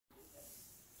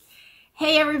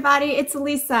Hey everybody, it's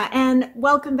Elisa and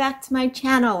welcome back to my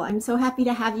channel. I'm so happy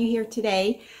to have you here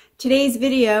today. Today's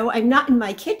video, I'm not in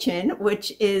my kitchen,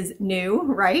 which is new,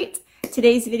 right?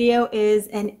 Today's video is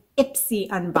an Ipsy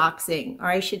unboxing, or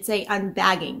I should say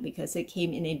unbagging because it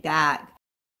came in a bag.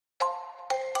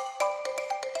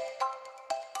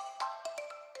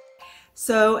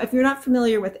 So if you're not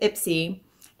familiar with Ipsy,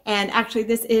 and actually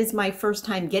this is my first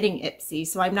time getting Ipsy,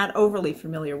 so I'm not overly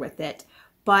familiar with it,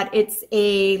 but it's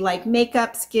a like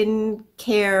makeup, skin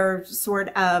care sort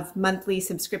of monthly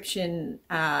subscription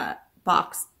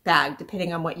box bag,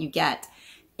 depending on what you get.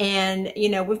 And you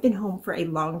know, we've been home for a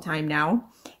long time now,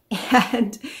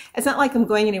 and it's not like I'm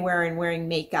going anywhere and wearing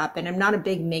makeup, and I'm not a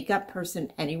big makeup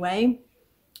person anyway.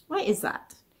 Why is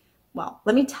that? Well,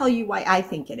 let me tell you why I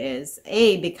think it is.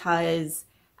 Because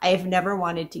I have never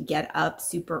wanted to get up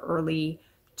super early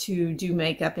to do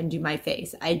makeup and do my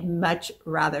face. I'd much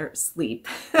rather sleep.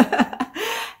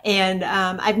 And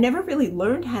I've never really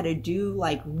learned how to do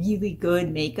like really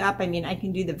good makeup. I mean, I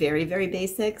can do the very, very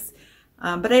basics,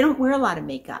 but I don't wear a lot of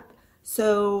makeup.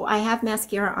 So I have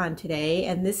mascara on today,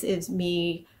 and this is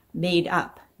me made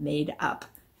up,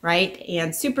 right?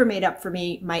 And super made up for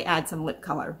me might add some lip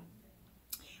color.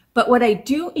 But what I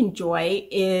do enjoy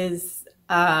is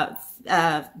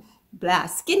skincare.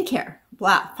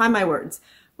 Find my words.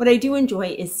 What I do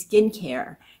enjoy is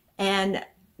skincare, and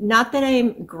not that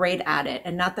I'm great at it,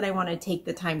 and not that I want to take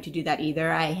the time to do that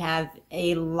either. I have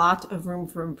a lot of room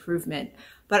for improvement,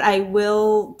 but I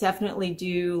will definitely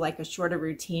do like a shorter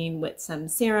routine with some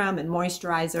serum and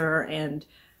moisturizer and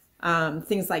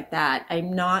things like that.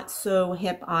 I'm not so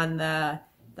hip on the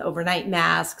overnight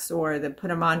masks or the put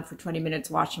them on for 20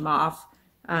 minutes, wash them off.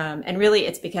 And really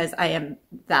it's because I am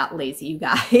that lazy, you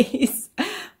guys.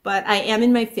 But I am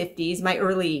in my 50s, my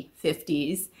early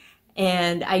 50s,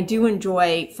 and I do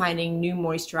enjoy finding new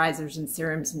moisturizers and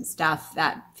serums and stuff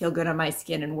that feel good on my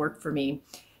skin and work for me.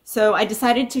 So I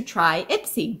decided to try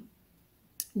Ipsy.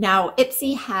 Now,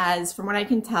 Ipsy has, from what I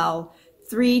can tell,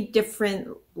 3 different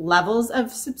levels of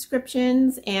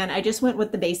subscriptions, and I just went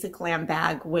with the basic glam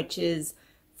bag, which is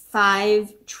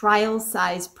 5 trial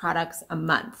size products a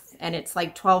month, and it's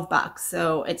like 12 bucks.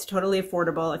 So it's totally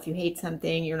affordable. If you hate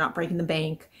something, you're not breaking the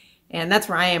bank. And that's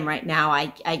where I am right now. I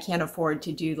can't afford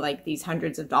to do like these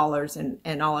hundreds of dollars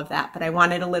and all of that, but I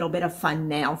wanted a little bit of fun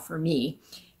now for me,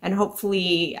 and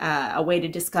hopefully a way to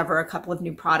discover a couple of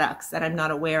new products that I'm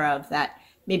not aware of that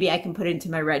maybe I can put into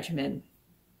my regimen.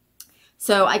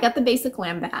 So I got the basic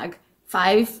glam bag,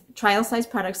 5 trial size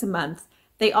products a month.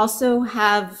 They also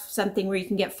have something where you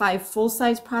can get 5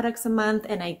 full-size products a month,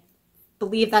 and I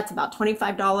believe that's about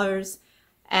 $25.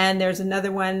 And there's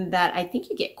another one that I think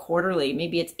you get quarterly.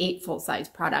 Maybe it's 8 full-size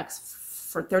products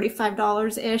for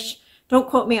 $35-ish. Don't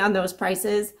quote me on those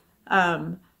prices,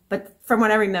 but from what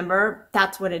I remember,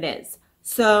 that's what it is.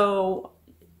 So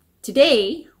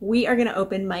today we are going to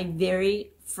open my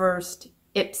very first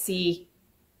Ipsy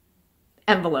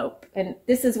envelope, and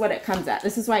this is what it comes at.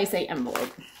 This is why I say envelope.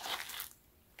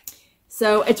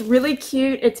 So it's really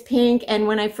cute. It's pink, and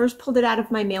when I first pulled it out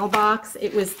of my mailbox,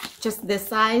 it was just this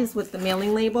size with the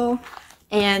mailing label,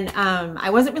 and I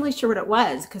wasn't really sure what it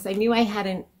was because I knew I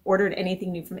hadn't ordered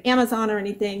anything new from Amazon or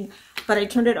anything, but I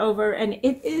turned it over and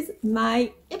it is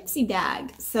my Ipsy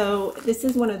bag. So this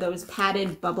is one of those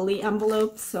padded bubbly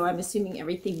envelopes, so I'm assuming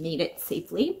everything made it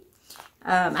safely.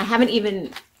 I haven't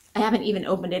even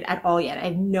opened it at all yet. I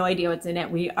have no idea what's in it.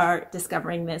 We are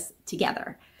discovering this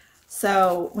together.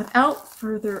 So without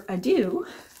further ado,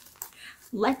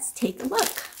 let's take a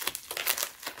look.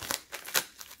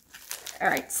 All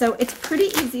right, so it's pretty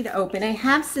easy to open. I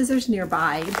have scissors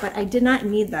nearby, but I did not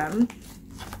need them.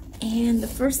 And the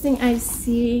first thing I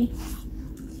see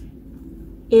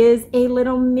is a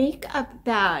little makeup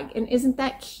bag, and isn't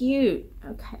that cute?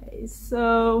 Okay,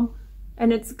 so,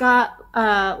 and it's got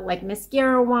like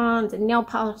mascara wands and nail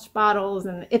polish bottles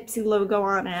and the Ipsy logo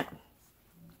on it.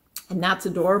 And that's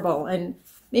adorable. And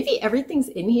maybe everything's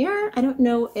in here. I don't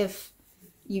know if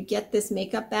you get this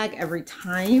makeup bag every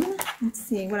time. Let's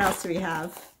see, what else do we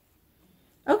have?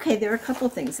 Okay, there are a couple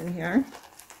things in here.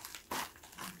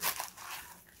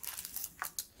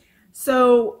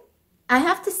 So I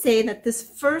have to say that this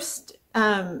first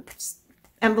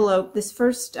envelope, this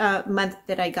first month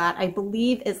that I got, I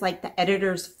believe is like the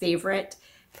editor's favorite.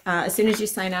 As soon as you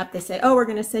sign up, they say, oh, we're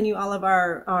going to send you all of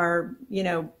our you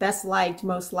know, best liked,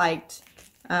 most liked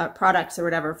products or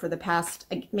whatever for the past,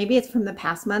 maybe it's from the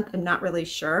past month. I'm not really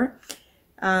sure.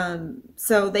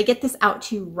 So they get this out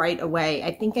to you right away.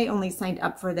 I think I only signed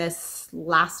up for this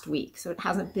last week, so it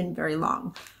hasn't been very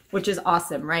long. which is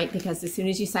awesome, right? Because as soon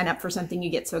as you sign up for something, you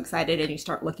get so excited and you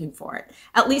start looking for it.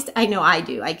 At least I know I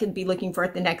do. I could be looking for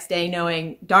it the next day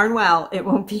knowing darn well it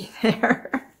won't be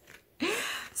there.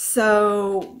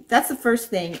 So that's the first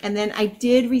thing. And then I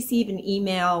did receive an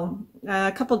email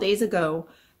a couple days ago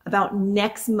about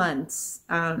next month's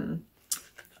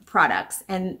products,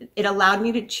 and it allowed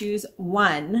me to choose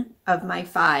one of my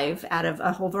 5 out of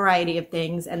a whole variety of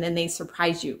things, and then they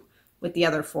surprise you with the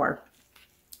other 4.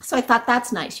 So I thought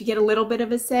that's nice. You get a little bit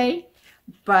of a say,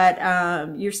 but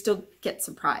you still get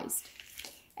surprised.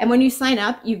 And when you sign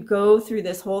up, you go through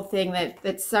this whole thing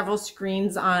that's several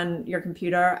screens on your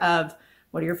computer of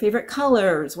what are your favorite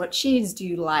colors? What shades do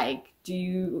you like? Do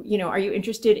you, are you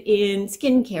interested in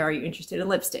skincare? Are you interested in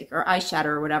lipstick or eyeshadow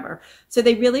or whatever? So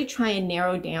they really try and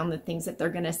narrow down the things that they're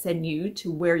going to send you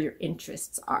to where your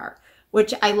interests are,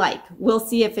 which I like. We'll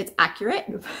see if it's accurate,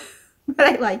 but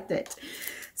I liked it.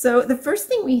 So the first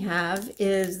thing we have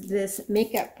is this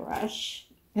makeup brush.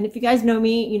 And if you guys know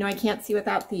me, I can't see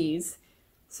without these.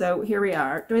 So here we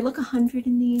are. Do I look 100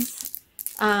 in these?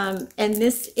 And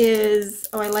this is,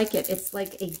 oh, I like it. It's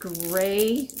like a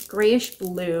grayish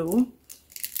blue.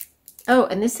 Oh,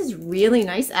 and this is really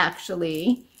nice,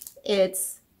 actually.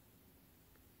 It's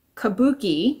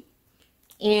kabuki,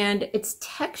 and it's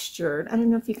textured. I don't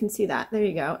know if you can see that. There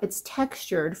you go. It's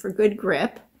textured for good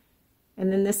grip.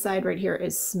 And then this side right here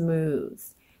is smooth.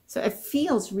 So it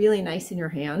feels really nice in your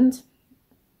hand.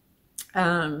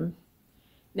 Now,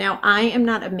 I am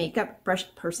not a makeup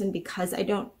brush person because I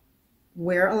don't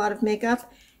wear a lot of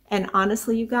makeup. And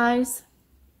honestly, you guys,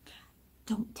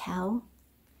 don't tell.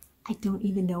 I don't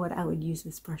even know what I would use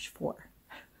this brush for.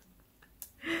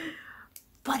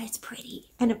 But it's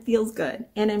pretty and it feels good.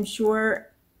 And I'm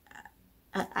sure,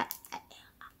 I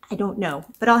don't know,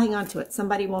 but I'll hang on to it.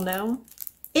 Somebody will know.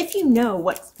 If you know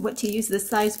what to use this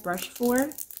size brush for,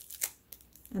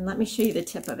 and let me show you the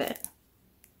tip of it.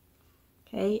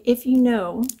 Okay, if you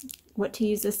know what to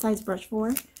use this size brush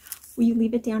for, will you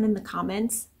leave it down in the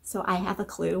comments so I have a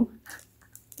clue?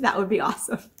 That would be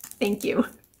awesome. Thank you.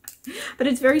 But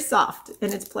it's very soft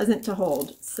and it's pleasant to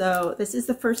hold. So this is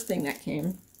the first thing that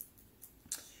came.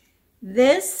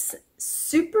 This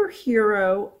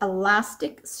Superhero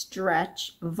Elastic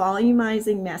Stretch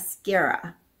Volumizing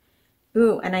Mascara.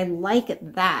 Ooh, and I like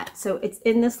that. So it's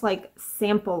in this like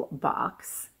sample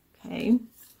box. Okay.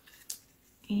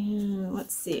 And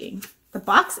let's see. The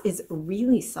box is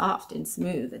really soft and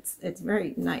smooth. It's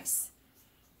very nice.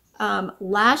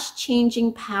 Lash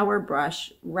Changing Power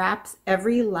Brush wraps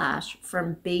every lash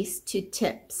from base to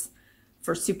tips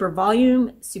for super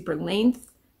volume, super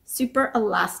length, super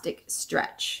elastic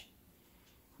stretch.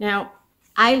 Now,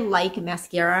 I like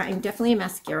mascara. I'm definitely a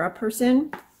mascara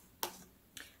person.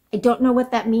 I don't know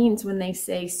what that means when they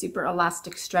say super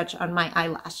elastic stretch on my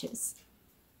eyelashes.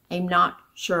 I'm not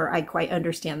sure I quite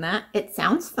understand that. It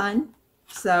sounds fun.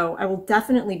 So I will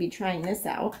definitely be trying this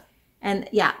out. And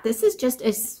yeah, this is just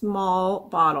a small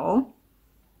bottle,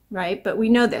 right? But we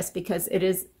know this because it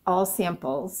is all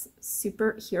samples,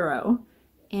 Superhero.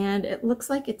 And it looks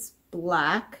like it's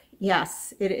black.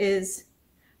 Yes, it is.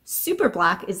 Super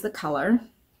black is the color.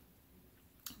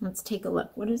 Let's take a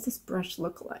look. What does this brush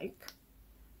look like?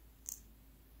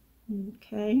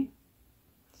 Okay.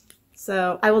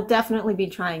 So I will definitely be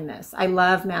trying this. I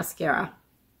love mascara.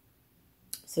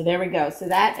 So there we go. So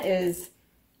that is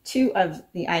 2 of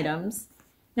the items.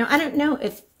 Now, I don't know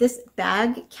if this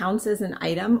bag counts as an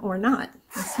item or not.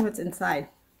 Let's see what's inside.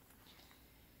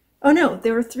 Oh no,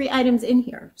 there were 3 items in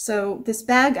here. So this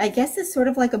bag, I guess, is sort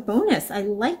of like a bonus. I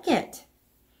like it.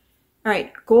 All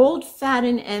right, Gold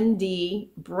Fatten MD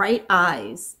Bright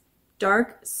Eyes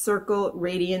Dark Circle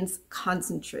Radiance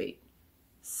Concentrate.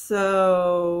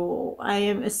 So I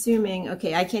am assuming,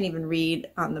 okay, I can't even read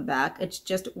on the back. It's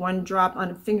just 1 drop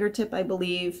on a fingertip, I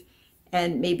believe.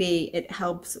 And maybe it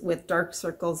helps with dark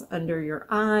circles under your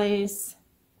eyes.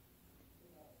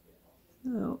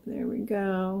 Oh, there we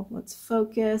go. Let's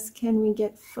focus. Can we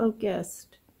get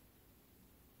focused?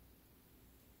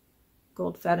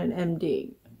 Gold Fatten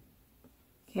MD.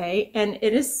 Okay, and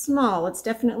it is small. It's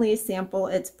definitely a sample.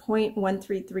 It's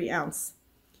 0.133 ounce.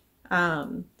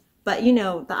 But you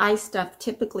know, the eye stuff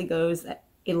typically goes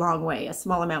a long way. A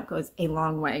small amount goes a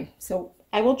long way. So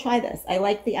I will try this. I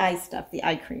like the eye stuff, the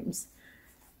eye creams.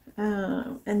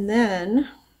 And then,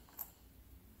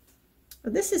 oh,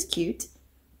 this is cute.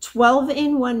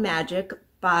 12-in-1 Magic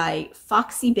by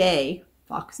Foxy Bae.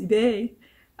 Foxy Bae.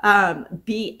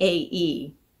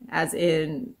 B-A-E, as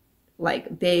in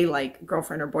like bae, like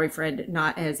girlfriend or boyfriend,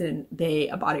 not as in bae,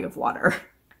 a body of water.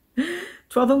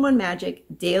 12-in-1 Magic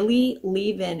Daily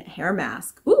Leave-In Hair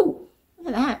Mask. Ooh, look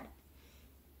at that.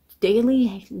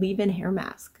 daily leave-in hair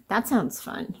mask. That sounds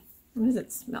fun. What does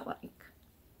it smell like?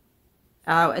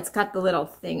 Oh, it's got the little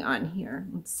thing on here.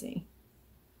 Let's see.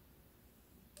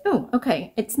 Oh,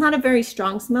 okay. It's not a very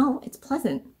strong smell. It's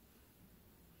pleasant.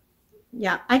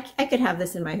 Yeah, I could have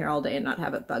this in my hair all day and not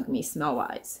have it bug me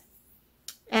smell-wise.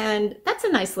 And that's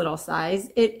a nice little size.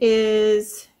 It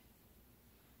is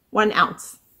 1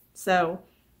 ounce, so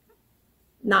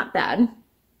not bad.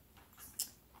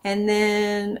 And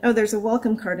then, oh, there's a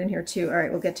welcome card in here too. All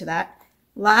right, we'll get to that.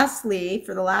 Lastly,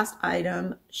 for the last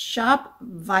item,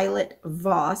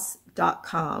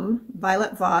 shopvioletvoss.com.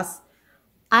 Violet Voss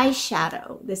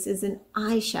eyeshadow. This is an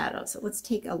eyeshadow. So let's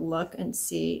take a look and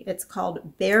see. It's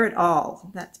called Bare It All.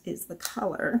 That is the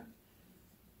color.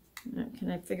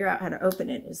 Can I figure out how to open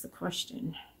it is the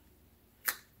question.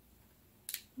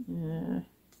 All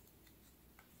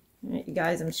right, you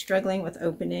guys, I'm struggling with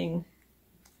opening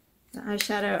the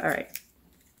eyeshadow. All right.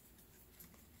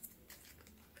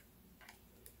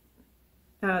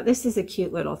 This is a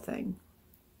cute little thing.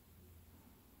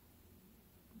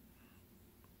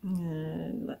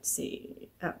 And let's see.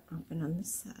 Oh, open on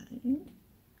this side.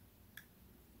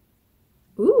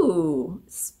 Ooh,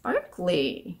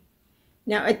 sparkly.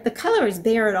 Now, the color is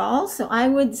Bare It All, so I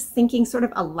was thinking sort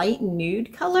of a light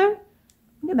nude color.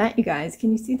 Look at that, you guys.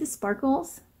 Can you see the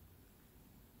sparkles?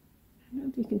 I don't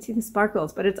know if you can see the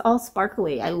sparkles, but it's all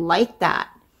sparkly. I like that.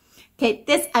 Okay,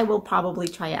 this I will probably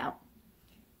try out.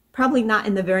 Probably not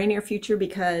in the very near future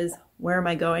because where am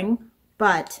I going?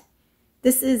 But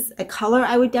this is a color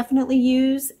I would definitely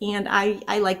use, and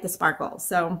I like the sparkles.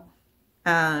 So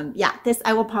yeah, this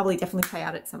I will probably definitely try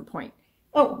out at some point.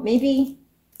 Oh, maybe,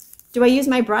 do I use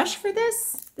my brush for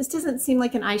this? This doesn't seem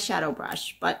like an eyeshadow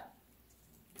brush, but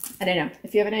I don't know.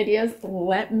 If you have any ideas,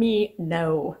 let me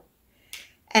know.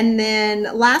 And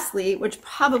then lastly, which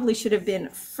probably should have been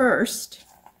first,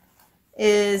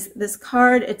 is this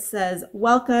card. It says,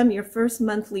 welcome, your first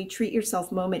monthly treat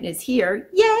yourself moment is here.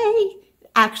 Yay!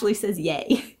 It actually says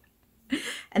yay.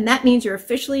 And that means you're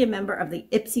officially a member of the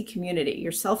Ipsy community.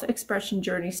 Your self-expression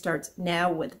journey starts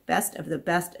now with best of the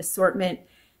best assortment,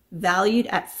 valued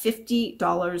at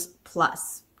 $50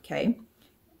 plus, okay?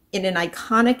 In an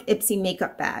iconic Ipsy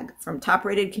makeup bag, from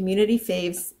top-rated community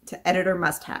faves to editor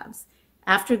must-haves.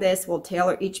 After this, we'll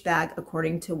tailor each bag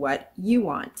according to what you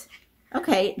want.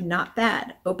 Okay, not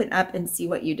bad. Open up and see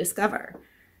what you discover.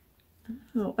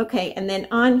 Oh, okay, and then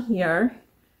on here,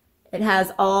 it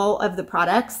has all of the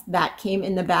products that came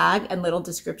in the bag and little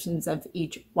descriptions of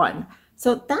each one.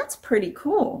 So that's pretty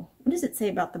cool. What does it say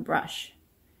about the brush?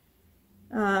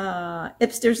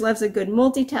 Ipsters loves a good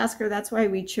multitasker. That's why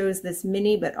we chose this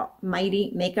mini but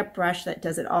mighty makeup brush that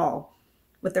does it all.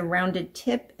 With a rounded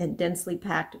tip and densely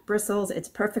packed bristles, it's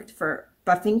perfect for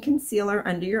buffing concealer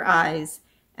under your eyes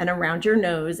and around your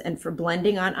nose, and for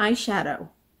blending on eyeshadow.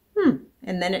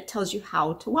 And then it tells you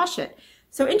how to wash it.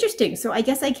 So interesting. So I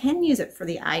guess I can use it for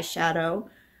the eyeshadow.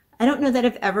 I don't know that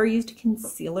I've ever used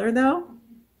concealer though.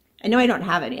 I know I don't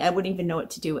have any. I wouldn't even know what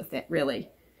to do with it, really.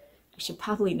 I should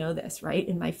probably know this, right?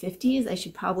 In my 50s, I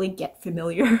should probably get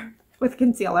familiar with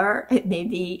concealer. It may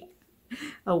be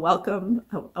a welcome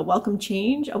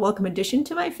change, a welcome addition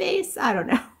to my face. I don't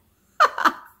know.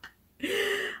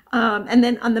 And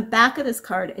then on the back of this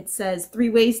card, it says 3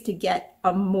 ways to get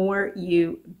a more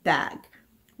you bag.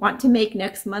 Want to make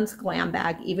next month's glam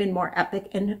bag even more epic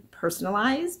and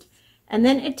personalized? And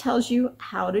then it tells you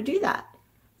how to do that.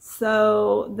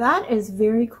 So that is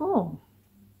very cool.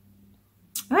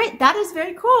 All right, that is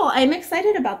very cool. I'm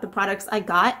excited about the products I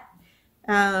got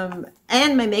and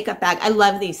my makeup bag. I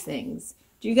love these things.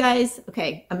 Do you guys,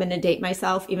 okay, I'm gonna date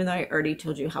myself even though I already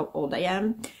told you how old I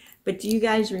am. But do you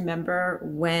guys remember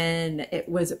when it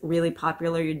was really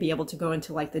popular, you'd be able to go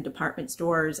into like the department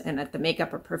stores and at the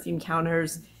makeup or perfume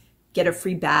counters, get a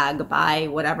free bag, buy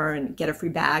whatever and get a free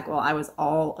bag? Well, I was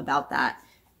all about that.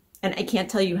 And I can't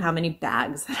tell you how many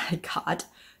bags that I got.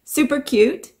 Super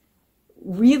cute,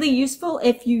 really useful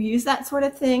if you use that sort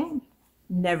of thing.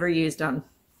 Never used them.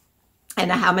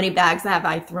 And how many bags have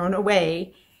I thrown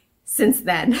away since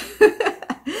then?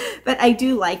 But I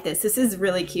do like this. This is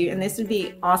really cute, and this would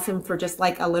be awesome for just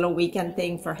like a little weekend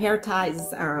thing for hair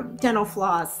ties, dental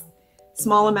floss,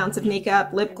 small amounts of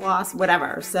makeup, lip gloss,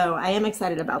 whatever. So I am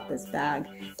excited about this bag,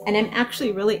 and I'm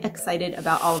actually really excited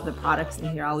about all of the products in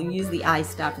here. I'll use the eye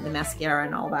stuff and the mascara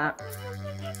and all that.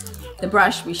 The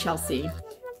brush, we shall see.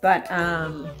 But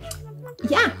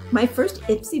yeah, my first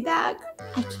Ipsy bag.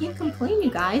 I can't complain, you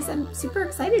guys. I'm super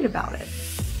excited about it.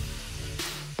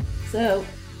 So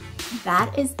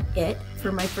that is it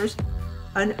for my first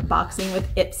unboxing with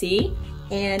Ipsy.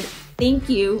 And thank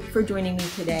you for joining me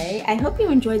today. I hope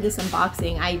you enjoyed this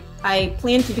unboxing. I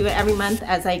plan to do it every month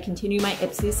as I continue my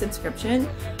Ipsy subscription.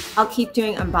 I'll keep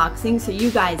doing unboxings so you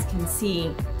guys can see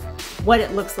what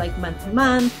it looks like month to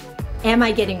month. Am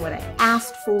I getting what I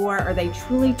asked for? Are they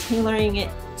truly tailoring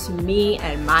it to me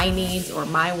and my needs or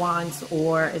my wants,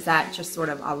 or is that just sort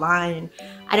of a line?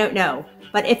 I don't know.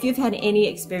 But if you've had any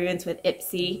experience with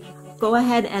Ipsy, go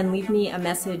ahead and leave me a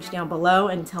message down below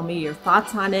and tell me your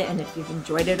thoughts on it and if you've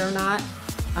enjoyed it or not.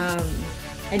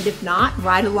 And if not,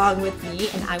 ride along with me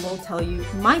and I will tell you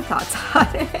my thoughts on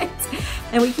it.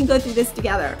 And we can go through this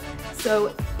together. So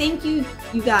thank you,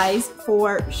 you guys,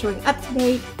 for showing up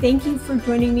today. Thank you for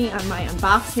joining me on my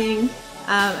unboxing.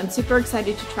 I'm super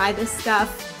excited to try this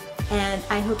stuff. And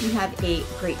I hope you have a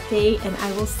great day, and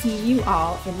I will see you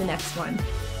all in the next one.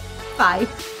 Bye.